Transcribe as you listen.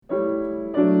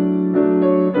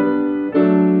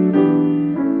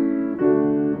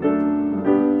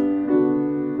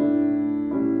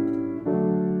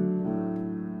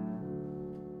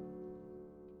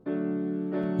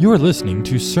You are listening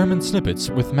to Sermon Snippets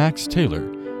with Max Taylor,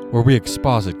 where we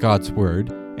exposit God's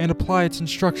Word and apply its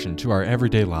instruction to our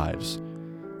everyday lives.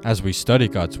 As we study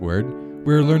God's Word,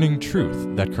 we are learning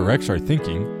truth that corrects our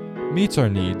thinking, meets our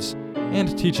needs,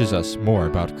 and teaches us more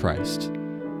about Christ.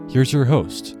 Here's your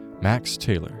host, Max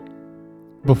Taylor.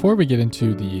 Before we get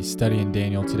into the study in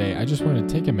Daniel today, I just wanted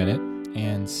to take a minute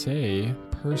and say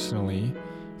personally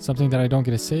something that I don't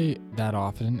get to say that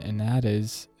often, and that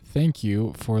is thank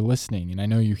you for listening. And I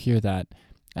know you hear that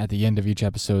at the end of each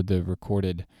episode, the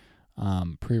recorded,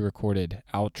 pre-recorded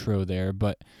outro there,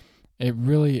 but it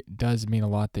really does mean a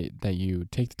lot that you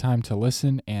take the time to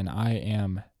listen, and I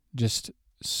am just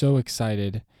so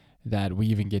excited that we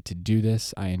even get to do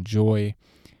this. I enjoy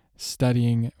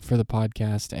studying for the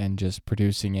podcast and just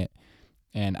producing it,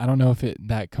 and I don't know if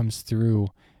that comes through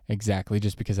exactly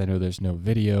just because I know there's no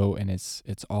video and it's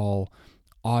all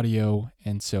audio,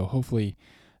 and so hopefully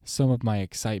some of my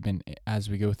excitement as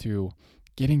we go through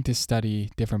getting to study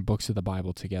different books of the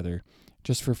Bible together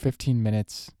just for 15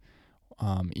 minutes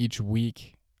each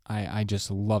week. I just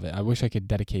love it. I wish I could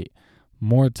dedicate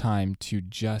more time to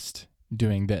just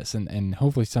doing this, and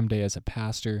hopefully someday as a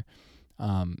pastor,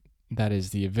 that is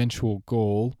the eventual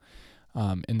goal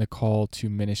in the call to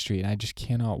ministry, and I just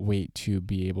cannot wait to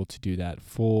be able to do that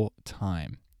full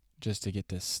time, just to get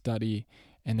to study.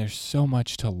 And there's so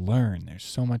much to learn, there's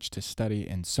so much to study,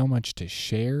 and so much to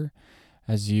share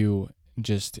as you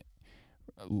just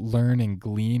learn and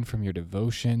glean from your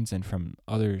devotions and from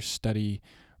other study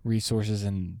resources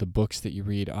and the books that you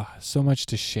read. So much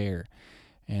to share.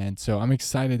 And so I'm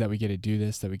excited that we get to do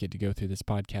this, that we get to go through this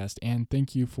podcast. And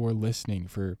thank you for listening,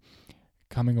 for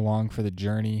coming along for the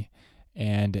journey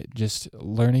and just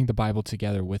learning the Bible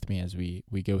together with me as we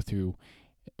go through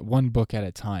one book at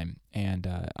a time. And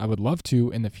I would love to,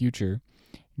 in the future,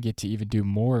 get to even do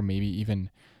more, maybe even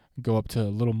go up to a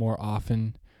little more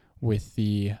often with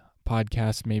the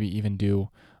podcast, maybe even do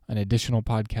an additional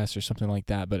podcast or something like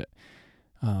that. But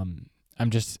I'm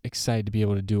just excited to be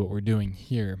able to do what we're doing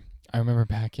here. I remember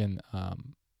back in,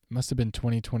 must have been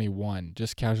 2021,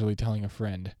 just casually telling a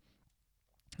friend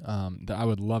that I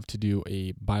would love to do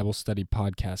a Bible study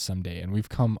podcast someday. And we've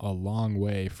come a long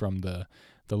way from the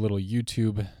little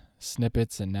YouTube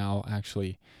snippets and now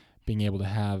actually being able to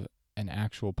have an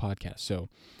actual podcast. So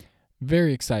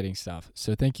very exciting stuff.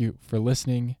 So thank you for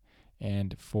listening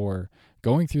and for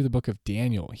going through the book of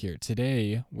Daniel here.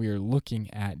 Today, we are looking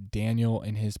at Daniel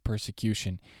and his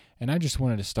persecution. And I just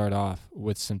wanted to start off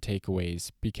with some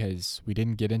takeaways because we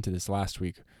didn't get into this last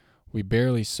week. We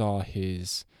barely saw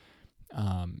his,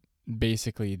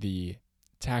 basically the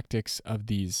tactics of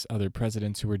these other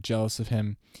presidents who were jealous of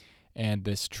him and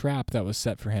this trap that was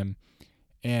set for him.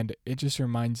 And it just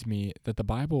reminds me that the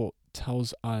Bible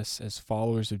tells us as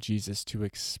followers of Jesus to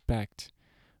expect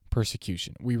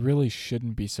persecution. We really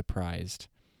shouldn't be surprised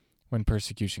when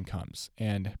persecution comes.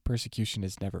 And persecution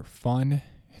is never fun.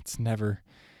 It's never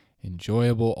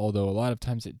enjoyable, although a lot of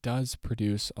times it does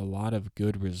produce a lot of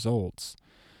good results.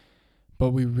 But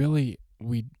we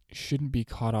shouldn't be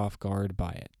caught off guard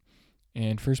by it.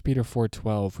 In 1 Peter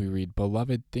 4:12, we read,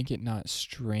 "Beloved, think it not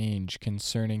strange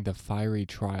concerning the fiery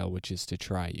trial which is to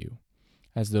try you,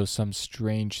 as though some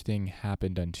strange thing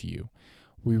happened unto you."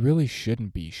 We really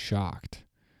shouldn't be shocked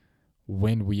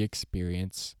when we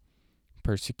experience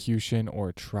persecution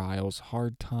or trials,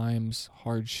 hard times,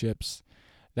 hardships.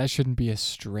 That shouldn't be a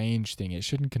strange thing. It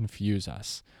shouldn't confuse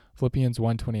us. Philippians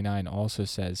 1:29 also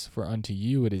says, "For unto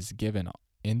you it is given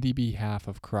in the behalf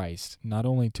of Christ, not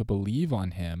only to believe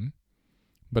on him,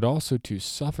 but also to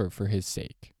suffer for his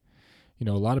sake." You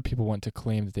know, a lot of people want to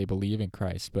claim that they believe in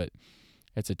Christ, but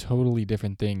it's a totally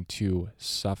different thing to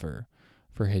suffer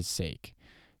for his sake,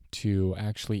 to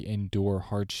actually endure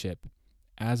hardship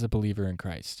as a believer in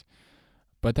Christ.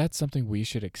 But that's something we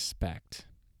should expect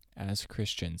as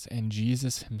Christians. And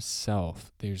Jesus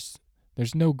himself, there's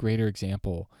no greater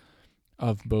example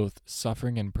of both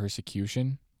suffering and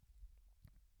persecution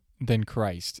than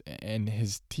Christ. And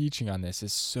his teaching on this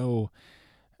is so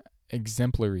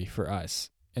exemplary for us.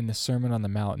 In the Sermon on the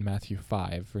Mount in Matthew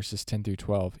 5, verses 10 through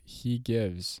 12, he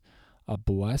gives a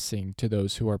blessing to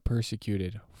those who are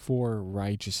persecuted for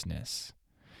righteousness.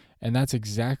 And that's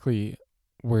exactly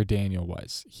where Daniel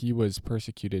was. He was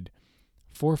persecuted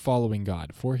for following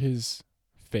God, for his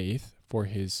faith, for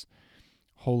his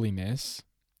holiness,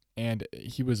 and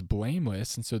he was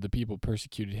blameless, and so the people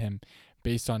persecuted him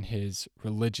based on his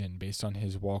religion, based on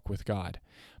his walk with God.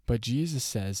 But Jesus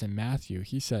says in Matthew,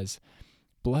 he says,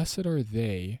 "Blessed are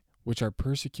they which are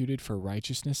persecuted for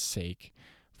righteousness' sake,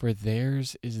 for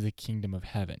theirs is the kingdom of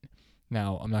heaven."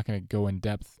 Now, I'm not going to go in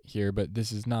depth here, but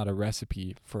this is not a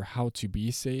recipe for how to be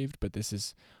saved, but this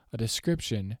is a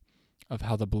description of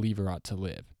how the believer ought to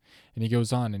live. And he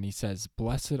goes on and he says,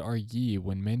 "Blessed are ye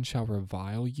when men shall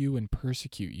revile you and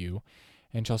persecute you,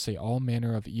 and shall say all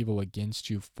manner of evil against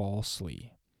you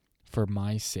falsely, for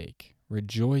my sake.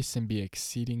 Rejoice and be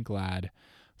exceeding glad,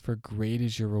 for great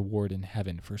is your reward in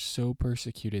heaven, for so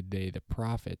persecuted they the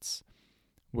prophets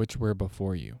which were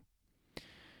before you."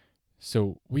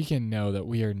 So we can know that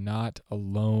we are not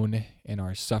alone in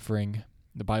our suffering.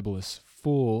 The Bible is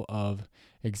full of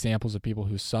examples of people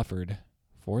who suffered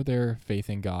for their faith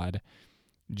in God.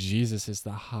 Jesus is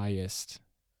the highest,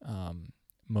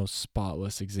 most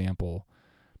spotless example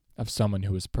of someone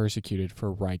who was persecuted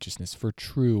for righteousness, for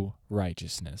true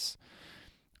righteousness,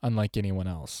 unlike anyone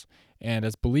else. And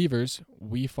as believers,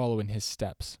 we follow in his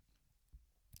steps.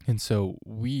 And so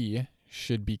we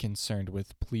should be concerned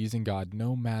with pleasing God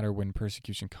no matter when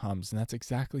persecution comes. And that's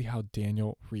exactly how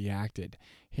Daniel reacted.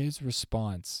 His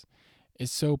response is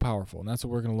so powerful, and that's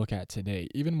what we're going to look at today.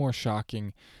 Even more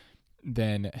shocking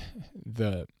than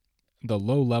the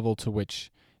low level to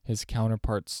which his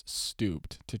counterparts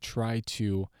stooped to try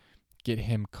to get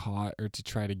him caught, or to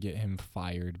try to get him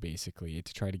fired, basically,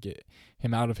 to try to get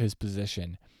him out of his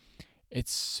position.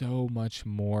 It's so much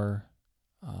more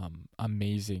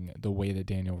amazing the way that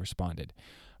Daniel responded.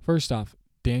 First off,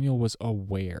 Daniel was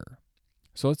aware.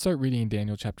 So let's start reading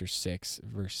Daniel chapter 6,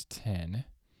 verse 10.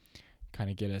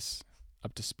 Kind of get us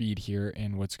up to speed here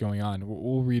in what's going on.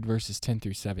 We'll read verses 10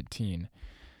 through 17,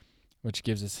 which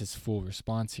gives us his full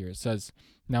response here. It says,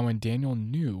 "Now when Daniel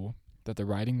knew that the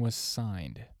writing was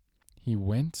signed, he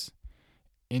went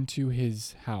into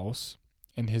his house,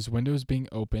 and his windows being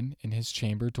open in his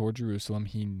chamber toward Jerusalem,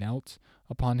 he knelt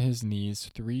upon his knees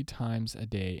 3 times a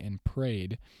day and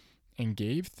prayed and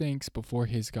gave thanks before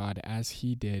his God as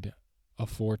he did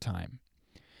aforetime.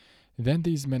 Then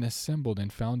these men assembled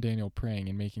and found Daniel praying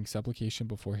and making supplication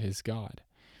before his God.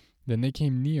 Then they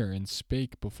came near and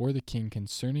spake before the king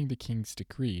concerning the king's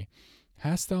decree.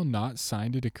 Hast thou not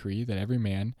signed a decree that every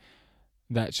man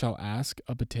that shall ask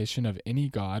a petition of any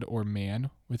god or man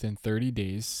within 30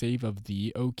 days, save of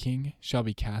thee, O king, shall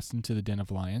be cast into the den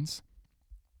of lions?"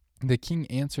 The king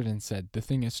answered and said, "The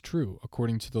thing is true,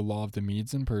 according to the law of the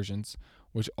Medes and Persians,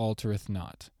 which altereth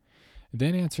not."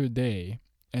 Then answered they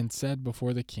and said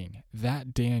before the king,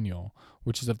 "That Daniel,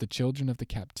 which is of the children of the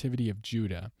captivity of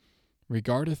Judah,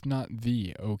 regardeth not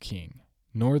thee, O king,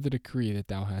 nor the decree that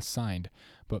thou hast signed,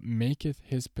 but maketh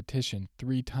his petition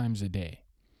 3 times a day."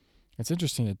 It's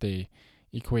interesting that they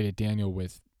equated Daniel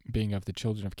with being of the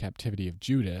children of captivity of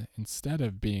Judah instead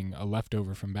of being a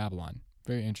leftover from Babylon.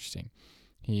 Very interesting.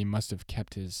 He must have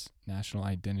kept his national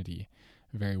identity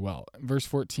very well. Verse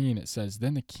 14, it says,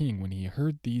 "Then the king, when he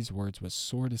heard these words, was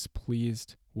sore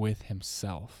displeased with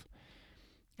himself,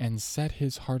 and set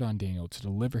his heart on Daniel to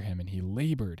deliver him, and he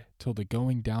labored till the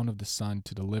going down of the sun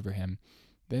to deliver him.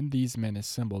 Then these men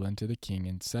assembled unto the king,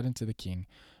 and said unto the king,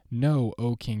 Know,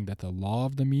 O king, that the law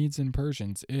of the Medes and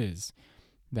Persians is,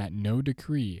 that no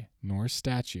decree nor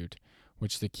statute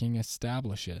which the king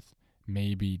establisheth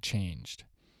may be changed."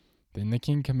 Then the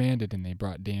king commanded, and they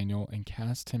brought Daniel, and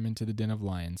cast him into the den of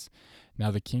lions. Now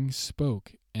the king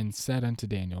spoke, and said unto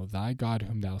Daniel, "Thy God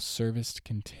whom thou servest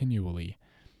continually,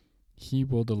 he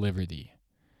will deliver thee."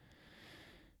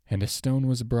 And a stone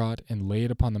was brought, and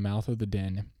laid upon the mouth of the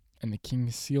den, and the king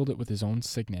sealed it with his own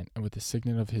signet, and with the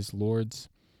signet of his lords,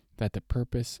 that the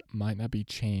purpose might not be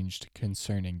changed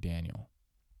concerning Daniel.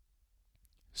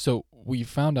 So we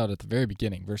found out at the very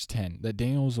beginning, verse 10, that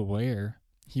Daniel was aware.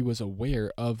 He was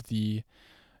aware of the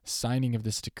signing of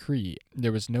this decree.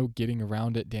 There was no getting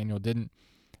around it. Daniel didn't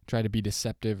try to be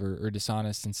deceptive or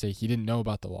dishonest and say he didn't know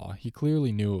about the law. He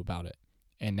clearly knew about it.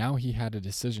 And now he had a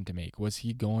decision to make. Was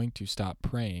he going to stop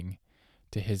praying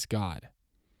to his God?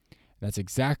 That's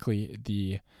exactly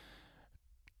the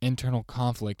internal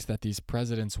conflict that these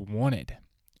presidents wanted,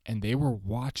 and they were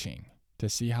watching to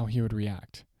see how he would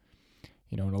react.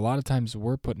 And a lot of times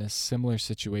we're put in a similar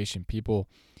situation. People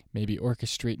maybe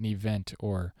orchestrate an event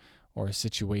or a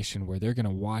situation where they're going to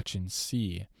watch and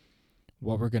see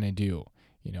what we're going to do.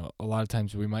 A lot of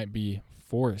times we might be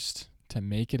forced to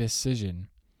make a decision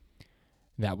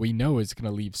that we know is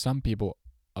going to leave some people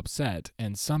upset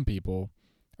and some people,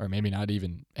 or maybe not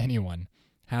even anyone,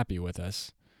 happy with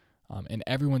us. And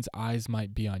everyone's eyes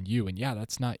might be on you. And yeah,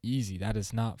 that's not easy. That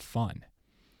is not fun.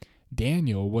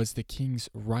 Daniel was the king's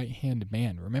right-hand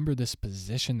man. Remember this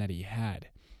position that he had.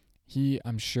 He,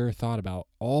 I'm sure, thought about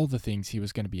all the things he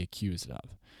was going to be accused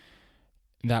of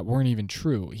that weren't even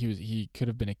true. He could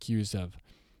have been accused of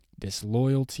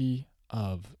disloyalty,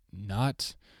 of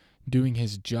not doing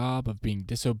his job of being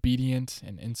disobedient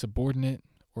and insubordinate,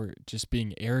 or just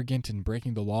being arrogant and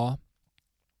breaking the law.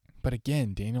 But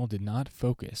again, Daniel did not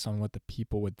focus on what the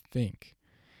people would think.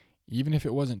 Even if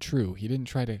it wasn't true, he didn't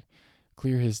try to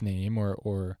clear his name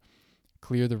or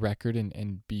clear the record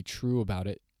and be true about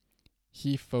it.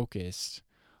 He focused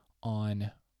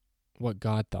on what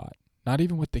God thought, not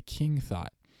even what the king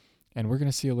thought. And we're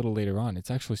going to see a little later on,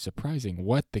 it's actually surprising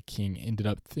what the king ended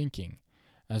up thinking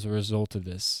as a result of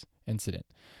this incident.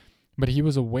 But he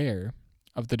was aware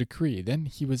of the decree. Then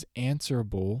he was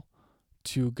answerable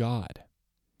to God.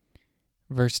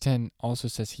 Verse 10 also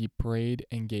says he prayed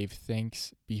and gave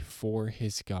thanks before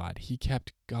his God. He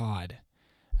kept God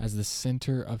as the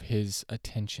center of his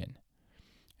attention.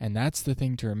 And that's the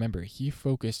thing to remember. He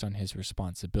focused on his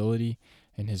responsibility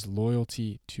and his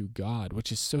loyalty to God,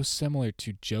 which is so similar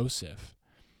to Joseph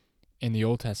in the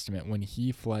Old Testament when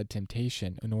he fled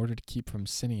temptation in order to keep from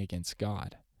sinning against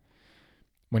God.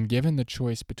 When given the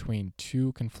choice between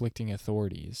two conflicting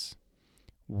authorities,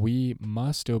 we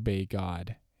must obey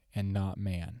God and not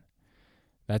man.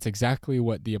 That's exactly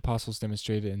what the apostles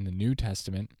demonstrated in the New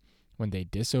Testament when they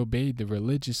disobeyed the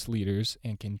religious leaders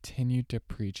and continued to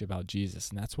preach about Jesus.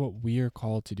 And that's what we are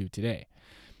called to do today.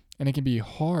 And it can be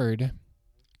hard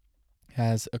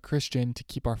as a Christian to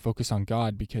keep our focus on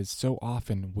God because so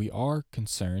often we are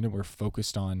concerned and we're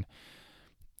focused on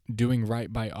doing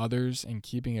right by others and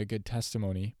keeping a good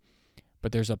testimony.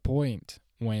 But there's a point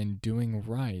when doing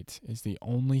right is the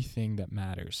only thing that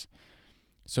matters.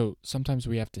 So sometimes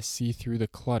we have to see through the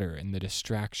clutter and the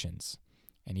distractions.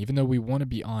 And even though we want to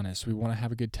be honest, we want to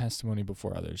have a good testimony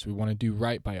before others, we want to do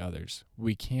right by others,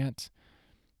 we can't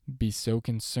be so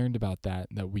concerned about that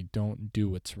we don't do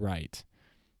what's right,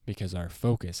 because our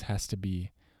focus has to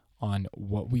be on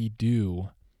what we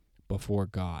do before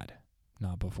God,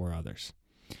 not before others.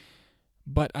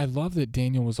 But I love that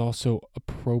Daniel was also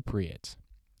appropriate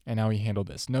in how he handled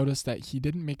this. Notice that he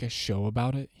didn't make a show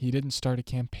about it. He didn't start a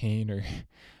campaign or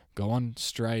go on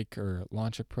strike or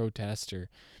launch a protest, or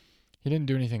he didn't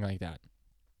do anything like that.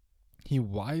 He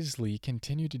wisely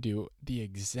continued to do the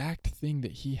exact thing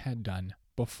that he had done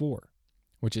before,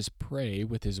 which is pray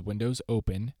with his windows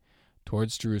open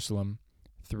towards Jerusalem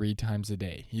 3 times a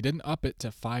day. He didn't up it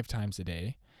to 5 times a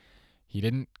day. He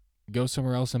didn't go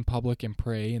somewhere else in public and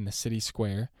pray in the city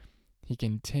square. He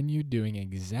continued doing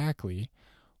exactly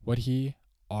what he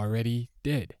already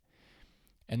did.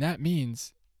 And that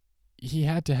means he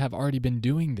had to have already been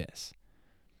doing this.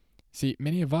 See,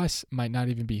 many of us might not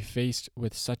even be faced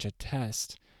with such a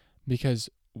test because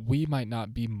we might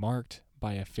not be marked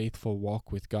by a faithful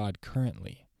walk with God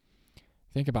currently.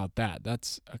 Think about that.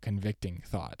 That's a convicting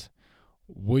thought.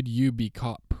 Would you be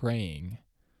caught praying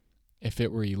if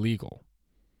it were illegal?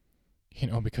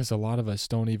 Because a lot of us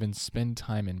don't even spend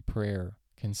time in prayer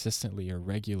consistently or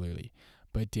regularly.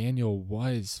 But Daniel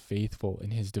was faithful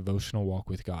in his devotional walk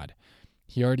with God.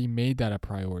 He already made that a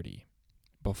priority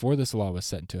before this law was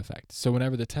set into effect. So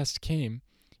whenever the test came,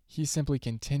 he simply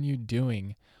continued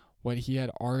doing what he had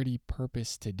already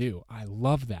purposed to do. I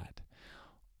love that.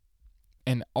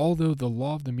 And although the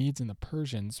law of the Medes and the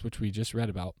Persians, which we just read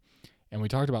about, and we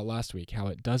talked about last week, how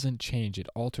it doesn't change, it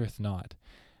altereth not,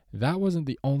 that wasn't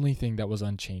the only thing that was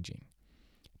unchanging.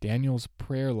 Daniel's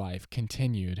prayer life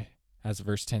continued, as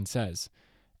verse 10 says,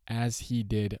 as he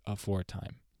did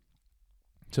aforetime.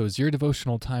 So is your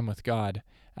devotional time with God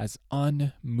as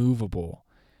unmovable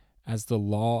as the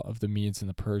law of the Medes and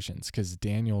the Persians? Because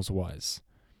Daniel's was.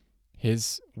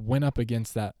 His went up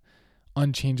against that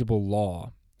unchangeable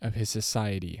law of his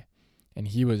society, and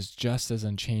he was just as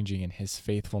unchanging in his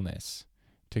faithfulness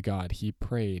to God. He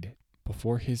prayed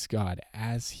before his God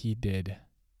as he did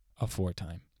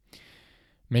aforetime.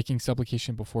 Making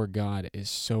supplication before God is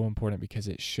so important because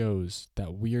it shows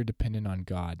that we are dependent on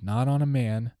God, not on a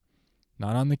man,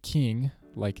 not on the king,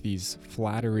 like these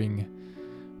flattering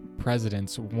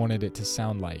presidents wanted it to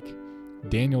sound like.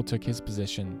 Daniel took his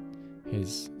position,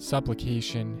 his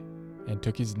supplication, and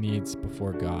took his needs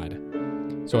before God.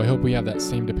 So I hope we have that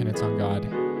same dependence on God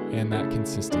and that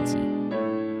consistency.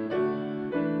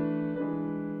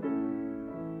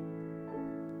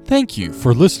 Thank you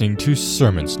for listening to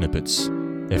Sermon Snippets.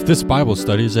 If this Bible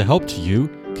study is a help to you,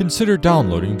 consider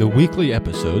downloading the weekly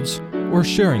episodes or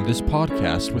sharing this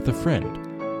podcast with a friend.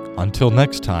 Until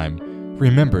next time,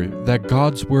 remember that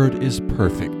God's Word is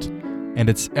perfect, and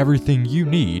it's everything you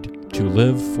need to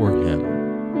live for Him.